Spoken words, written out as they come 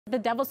The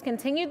Devils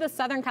continued the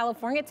Southern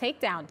California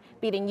takedown,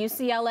 beating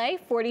UCLA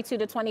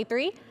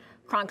 42-23.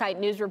 Cronkite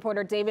News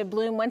reporter David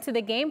Bloom went to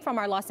the game from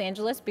our Los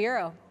Angeles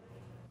bureau.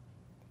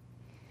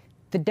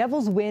 The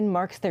Devils' win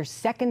marks their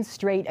second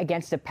straight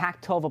against a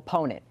Pac-12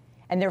 opponent,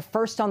 and their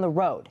first on the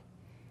road.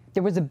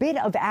 There was a bit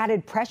of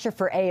added pressure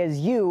for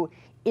ASU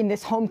in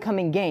this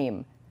homecoming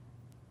game,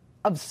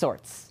 of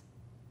sorts.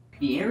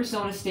 The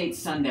Arizona State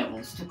Sun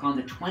Devils took on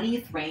the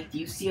 20th-ranked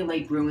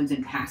UCLA Bruins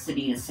in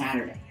Pasadena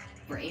Saturday.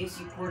 For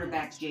ASU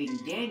quarterback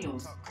Jaden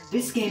Daniels,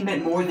 this game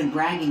meant more than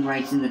bragging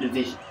rights in the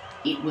division.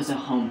 It was a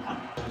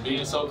homecoming.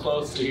 Being so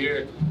close to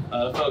here,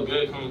 it felt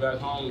good coming back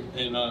home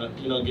and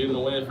getting a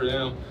win for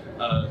them.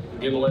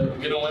 Getting a win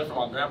for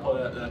my grandpa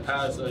that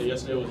passed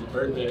yesterday was his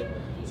birthday.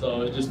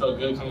 So it just felt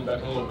good coming back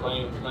home and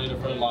playing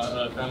in front of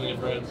my family and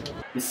friends.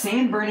 The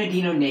San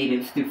Bernardino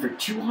native threw for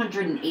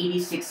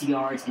 286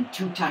 yards and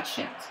 2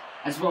 touchdowns,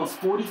 as well as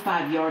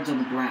 45 yards on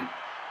the ground.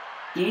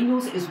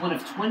 Daniels is one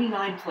of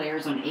 29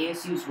 players on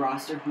ASU's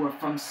roster who are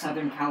from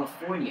Southern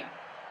California,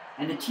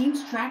 and the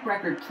team's track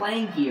record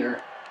playing here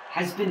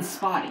has been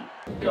spotty.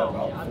 We got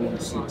about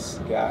 46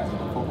 guys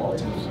on the football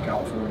team from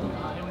California.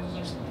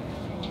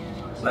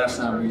 Last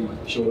time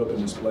we showed up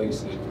in this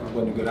place, it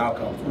wasn't a good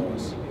outcome for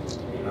us.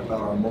 I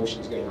thought our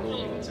emotions got a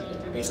little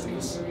best of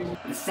us.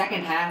 The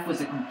second half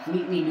was a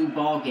completely new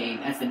ball game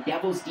as the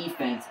Devils'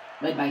 defense,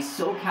 led by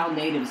SoCal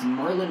natives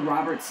Merlin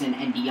Robertson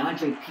and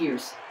DeAndre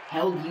Pierce,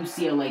 held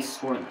UCLA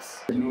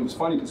scoreless. You know, it was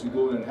funny because we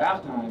go in at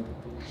halftime,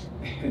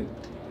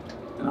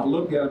 and I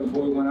looked at it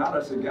before we went out.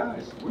 I said,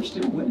 "Guys, we're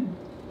still winning.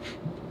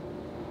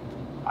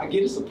 I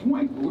get it's a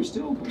point, but we're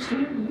still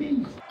in the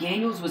lead."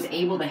 Daniels was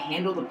able to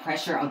handle the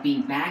pressure of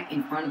being back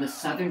in front of the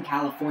Southern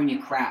California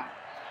crowd.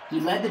 He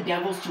led the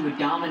Devils to a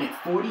dominant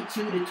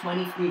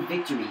 42-23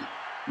 victory,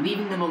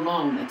 leaving them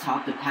alone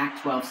atop the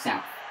Pac-12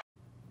 South.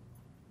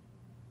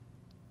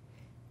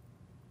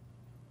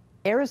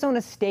 Arizona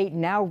State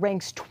now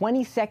ranks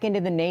 22nd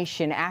in the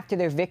nation after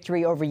their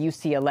victory over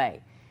UCLA.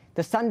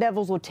 The Sun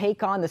Devils will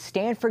take on the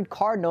Stanford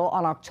Cardinal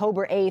on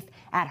October 8th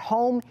at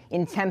home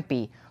in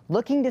Tempe,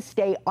 looking to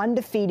stay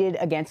undefeated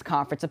against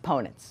conference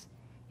opponents.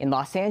 In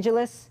Los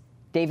Angeles,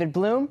 David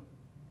Bloom,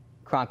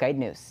 Cronkite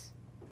News.